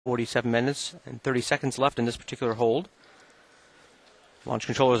47 minutes and 30 seconds left in this particular hold. Launch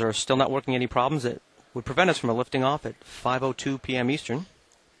controllers are still not working any problems that would prevent us from lifting off at 5:02 p.m. Eastern.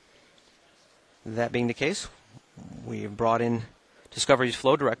 That being the case, we have brought in Discovery's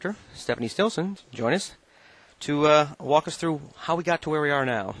flow director, Stephanie Stilson, to join us to walk us through how we got to where we are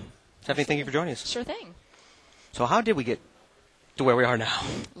now. Stephanie, thank you for joining us. Sure thing. So how did we get to where we are now?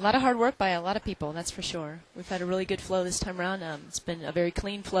 A lot of hard work by a lot of people, that's for sure. We've had a really good flow this time around. It's been a very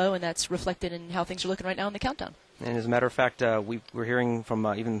clean flow, and that's reflected in how things are looking right now in the countdown. And as a matter of fact, we're hearing from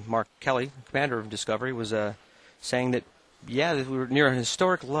even Mark Kelly, commander of Discovery, was saying that, yeah, that we were near a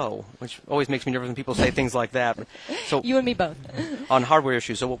historic low, which always makes me nervous when people say things like that. But, so you and me both. On hardware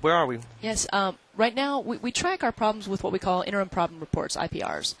issues. So where are we? Yes. Right now, we track our problems with what we call interim problem reports,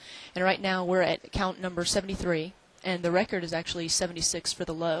 IPRs. And right now, we're at count number 73. And the record is actually 76 for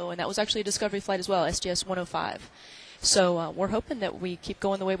the low. And that was actually a Discovery flight as well, sts-125. So we're hoping that we keep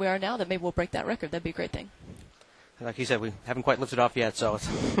going the way we are now, that maybe we'll break that record. That'd be a great thing. Like you said, we haven't quite lifted off yet, so it's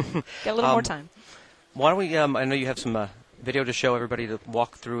got a little more time. Why don't we? I know you have some video to show everybody to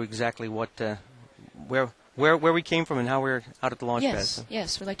walk through exactly what, where we came from and how we're out at the launch pad. So.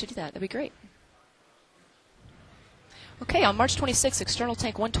 Yes, we'd like to do that. That'd be great. Okay, on March 26, external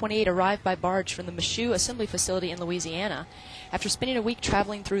tank 128 arrived by barge from the Michoud Assembly Facility in Louisiana. After spending a week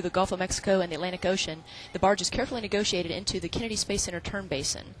traveling through the Gulf of Mexico and the Atlantic Ocean, the barge is carefully negotiated into the Kennedy Space Center turn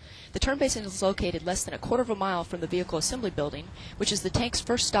basin. The turn basin is located less than a quarter of a mile from the vehicle assembly building, which is the tank's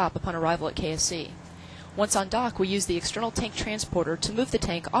first stop upon arrival at KSC. Once on dock, we use the external tank transporter to move the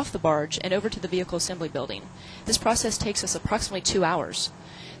tank off the barge and over to the vehicle assembly building. This process takes us approximately 2 hours.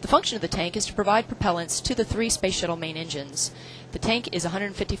 The function of the tank is to provide propellants to the 3 Space Shuttle main engines. The tank is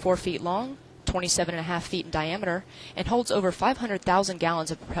 154 feet long, 27.5 feet in diameter, and holds over 500,000 gallons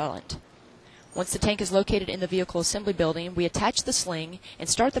of propellant. Once the tank is located in the vehicle assembly building, we attach the sling and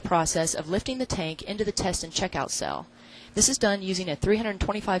start the process of lifting the tank into the test and checkout cell. This is done using a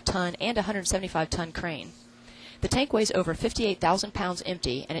 325-ton and 175-ton crane. The tank weighs over 58,000 pounds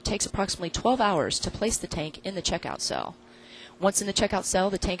empty, and it takes approximately 12 hours to place the tank in the checkout cell. Once in the checkout cell,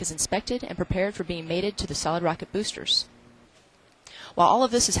 the tank is inspected and prepared for being mated to the solid rocket boosters. While all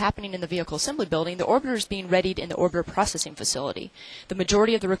of this is happening in the vehicle assembly building, the orbiter is being readied in the orbiter processing facility. The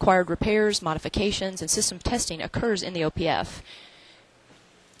majority of the required repairs, modifications, and system testing occurs in the OPF.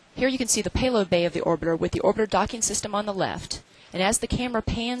 Here you can see the payload bay of the orbiter with the orbiter docking system on the left. And as the camera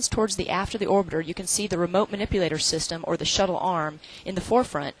pans towards the aft of the orbiter, you can see the remote manipulator system, or the shuttle arm, in the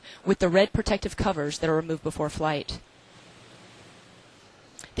forefront with the red protective covers that are removed before flight.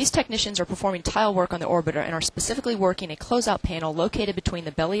 These technicians are performing tile work on the orbiter and are specifically working a closeout panel located between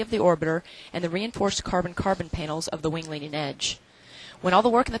the belly of the orbiter and the reinforced carbon-carbon panels of the wing leading edge. When all the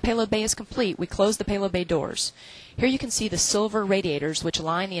work in the payload bay is complete, we close the payload bay doors. Here you can see the silver radiators which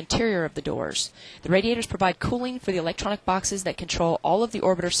line the interior of the doors. The radiators provide cooling for the electronic boxes that control all of the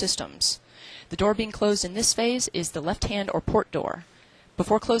orbiter systems. The door being closed in this phase is the left-hand or port door.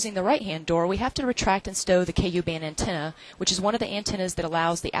 Before closing the right-hand door, we have to retract and stow the KU band antenna, which is one of the antennas that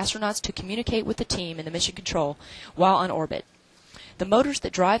allows the astronauts to communicate with the team in the mission control while on orbit. The motors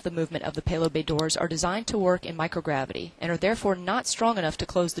that drive the movement of the payload bay doors are designed to work in microgravity and are therefore not strong enough to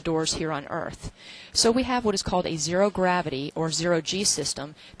close the doors here on Earth. So we have what is called a zero-gravity or zero-G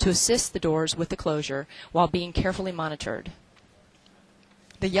system to assist the doors with the closure while being carefully monitored.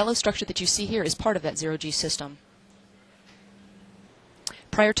 The yellow structure that you see here is part of that zero-G system.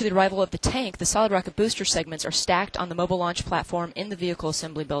 Prior to the arrival of the tank, the solid rocket booster segments are stacked on the mobile launch platform in the vehicle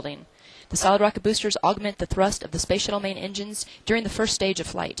assembly building. The solid rocket boosters augment the thrust of the Space Shuttle main engines during the first stage of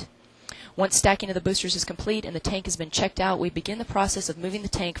flight. Once stacking of the boosters is complete and the tank has been checked out, we begin the process of moving the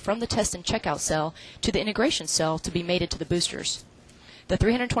tank from the test and checkout cell to the integration cell to be mated to the boosters. The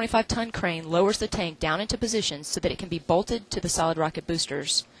 325-ton crane lowers the tank down into position so that it can be bolted to the solid rocket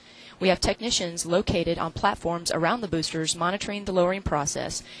boosters. We have technicians located on platforms around the boosters monitoring the lowering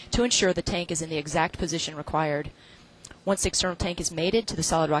process to ensure the tank is in the exact position required. Once the external tank is mated to the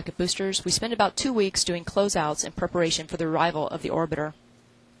solid rocket boosters, we spend about 2 weeks doing closeouts in preparation for the arrival of the orbiter.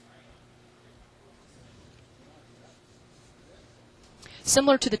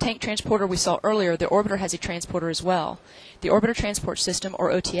 Similar to the tank transporter we saw earlier, the orbiter has a transporter as well. The Orbiter Transport System,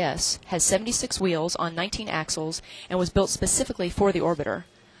 or OTS, has 76 wheels on 19 axles and was built specifically for the orbiter.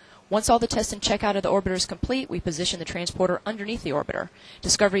 Once all the test and checkout of the orbiter is complete, we position the transporter underneath the orbiter.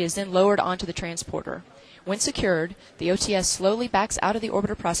 Discovery is then lowered onto the transporter. When secured, the OTS slowly backs out of the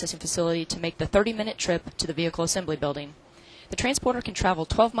orbiter processing facility to make the 30-minute trip to the vehicle assembly building. The transporter can travel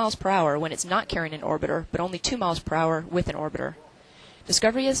 12 miles per hour when it's not carrying an orbiter, but only 2 miles per hour with an orbiter.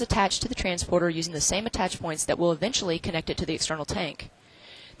 Discovery is attached to the transporter using the same attach points that will eventually connect it to the external tank.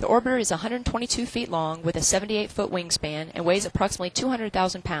 The orbiter is 122 feet long with a 78-foot wingspan and weighs approximately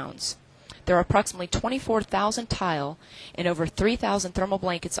 200,000 pounds. There are approximately 24,000 tile and over 3,000 thermal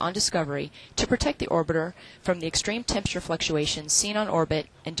blankets on Discovery to protect the orbiter from the extreme temperature fluctuations seen on orbit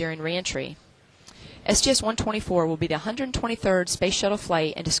and during reentry. sts-124 will be the 123rd Space Shuttle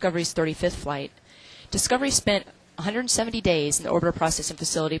flight and Discovery's 35th flight. Discovery spent 170 days in the orbiter processing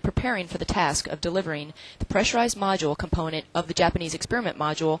facility preparing for the task of delivering the pressurized module component of the Japanese experiment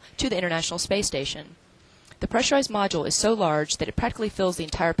module to the International Space Station. The pressurized module is so large that it practically fills the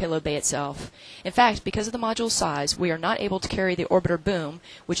entire payload bay itself. In fact, because of the module's size, we are not able to carry the orbiter boom,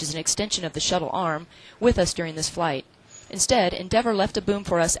 which is an extension of the shuttle arm, with us during this flight. Instead, Endeavour left a boom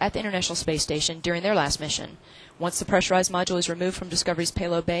for us at the International Space Station during their last mission. Once the pressurized module is removed from Discovery's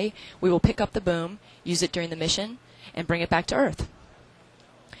payload bay, we will pick up the boom, use it during the mission, and bring it back to Earth.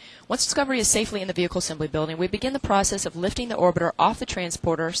 Once Discovery is safely in the vehicle assembly building, we begin the process of lifting the orbiter off the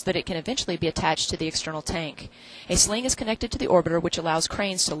transporter so that it can eventually be attached to the external tank. A sling is connected to the orbiter, which allows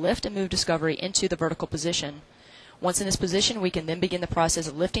cranes to lift and move Discovery into the vertical position. Once in this position, we can then begin the process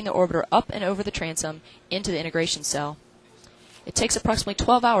of lifting the orbiter up and over the transom into the integration cell. It takes approximately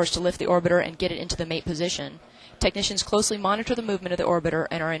 12 hours to lift the orbiter and get it into the mate position. Technicians closely monitor the movement of the orbiter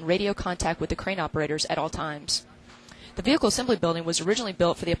and are in radio contact with the crane operators at all times. The vehicle assembly building was originally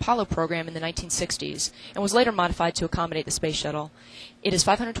built for the Apollo program in the 1960s and was later modified to accommodate the space shuttle. It is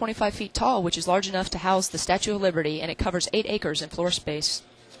 525 feet tall, which is large enough to house the Statue of Liberty, and it covers 8 acres in floor space.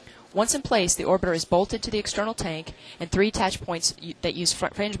 Once in place, the orbiter is bolted to the external tank and 3 attach points that use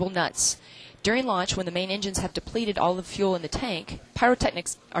frangible nuts. During launch, when the main engines have depleted all the fuel in the tank,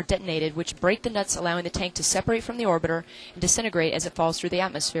 pyrotechnics are detonated, which break the nuts, allowing the tank to separate from the orbiter and disintegrate as it falls through the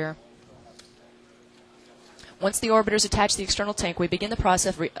atmosphere. Once the orbiter is attached to the external tank, we begin the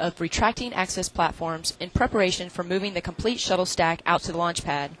process of retracting access platforms in preparation for moving the complete shuttle stack out to the launch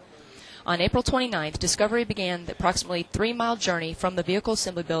pad. On April 29th, Discovery began the approximately 3-mile journey from the vehicle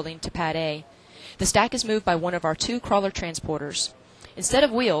assembly building to Pad A. The stack is moved by one of our 2 crawler transporters. Instead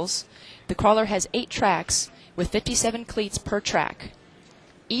of wheels, the crawler has 8 tracks with 57 cleats per track.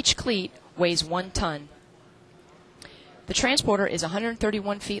 Each cleat weighs 1 ton. The transporter is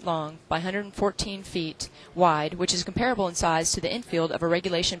 131 feet long by 114 feet wide, which is comparable in size to the infield of a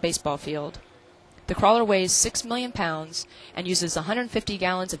regulation baseball field. The crawler weighs 6 million pounds and uses 150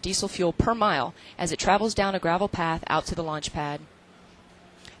 gallons of diesel fuel per mile as it travels down a gravel path out to the launch pad.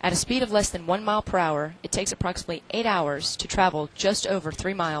 At a speed of less than 1 mile per hour, it takes approximately 8 hours to travel just over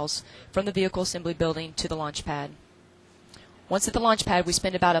 3 miles from the vehicle assembly building to the launch pad. Once at the launch pad, we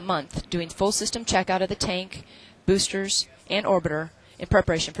spend about a month doing full system checkout of the tank, boosters, and orbiter in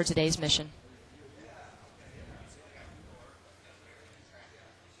preparation for today's mission.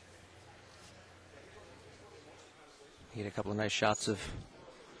 You get a couple of nice shots of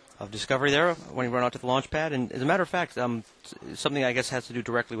Discovery there when you run out to the launch pad. And as a matter of fact, something I guess has to do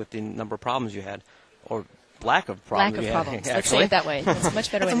directly with the number of problems you had, or lack of problems. Lack of problems. Had, Let's say it that way. That's a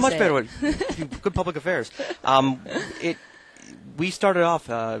much better way to say it. That's a much better way. Good public affairs. We started off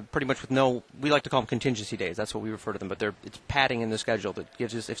pretty much with we like to call them contingency days. That's what we refer to them. But it's padding in the schedule that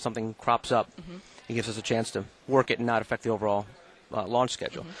gives us, if something crops up, it gives us a chance to work it and not affect the overall launch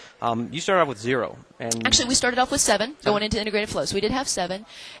schedule. You started off with 0. And actually, we started off with 7 going into integrated flow. So we did have 7,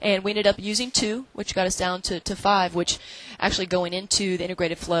 and we ended up using 2, which got us down to 5, which actually going into the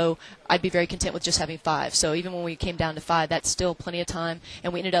integrated flow, I'd be very content with just having 5. So even when we came down to 5, that's still plenty of time,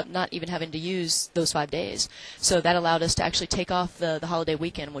 and we ended up not even having to use those 5 days. So that allowed us to actually take off the holiday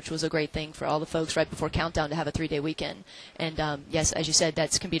weekend, which was a great thing for all the folks right before countdown to have a 3-day weekend. And yes, as you said,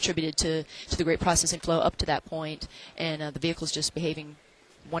 that can be attributed to the great processing flow up to that point, and the vehicle's just behaving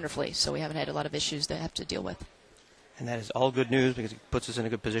wonderfully, so we haven't had a lot of issues that I have to deal with. And that is all good news because it puts us in a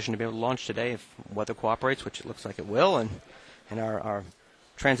good position to be able to launch today if weather cooperates, which it looks like it will, and our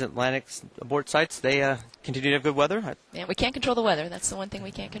transatlantic abort sites, they continue to have good weather. Yeah, we can't control the weather. That's the one thing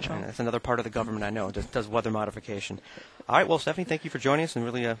we can't control. And that's another part of the government I know that does weather modification. All right, well, Stephanie, thank you for joining us and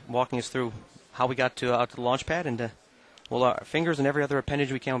really walking us through how we got out to the launch pad, and well, our fingers and every other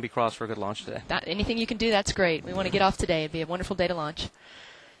appendage we can will be crossed for a good launch today. Anything you can do, that's great. We want to get off today. It'd be a wonderful day to launch.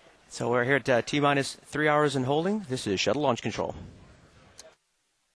 So we're here at T-minus 3 hours and holding. This is Shuttle Launch Control.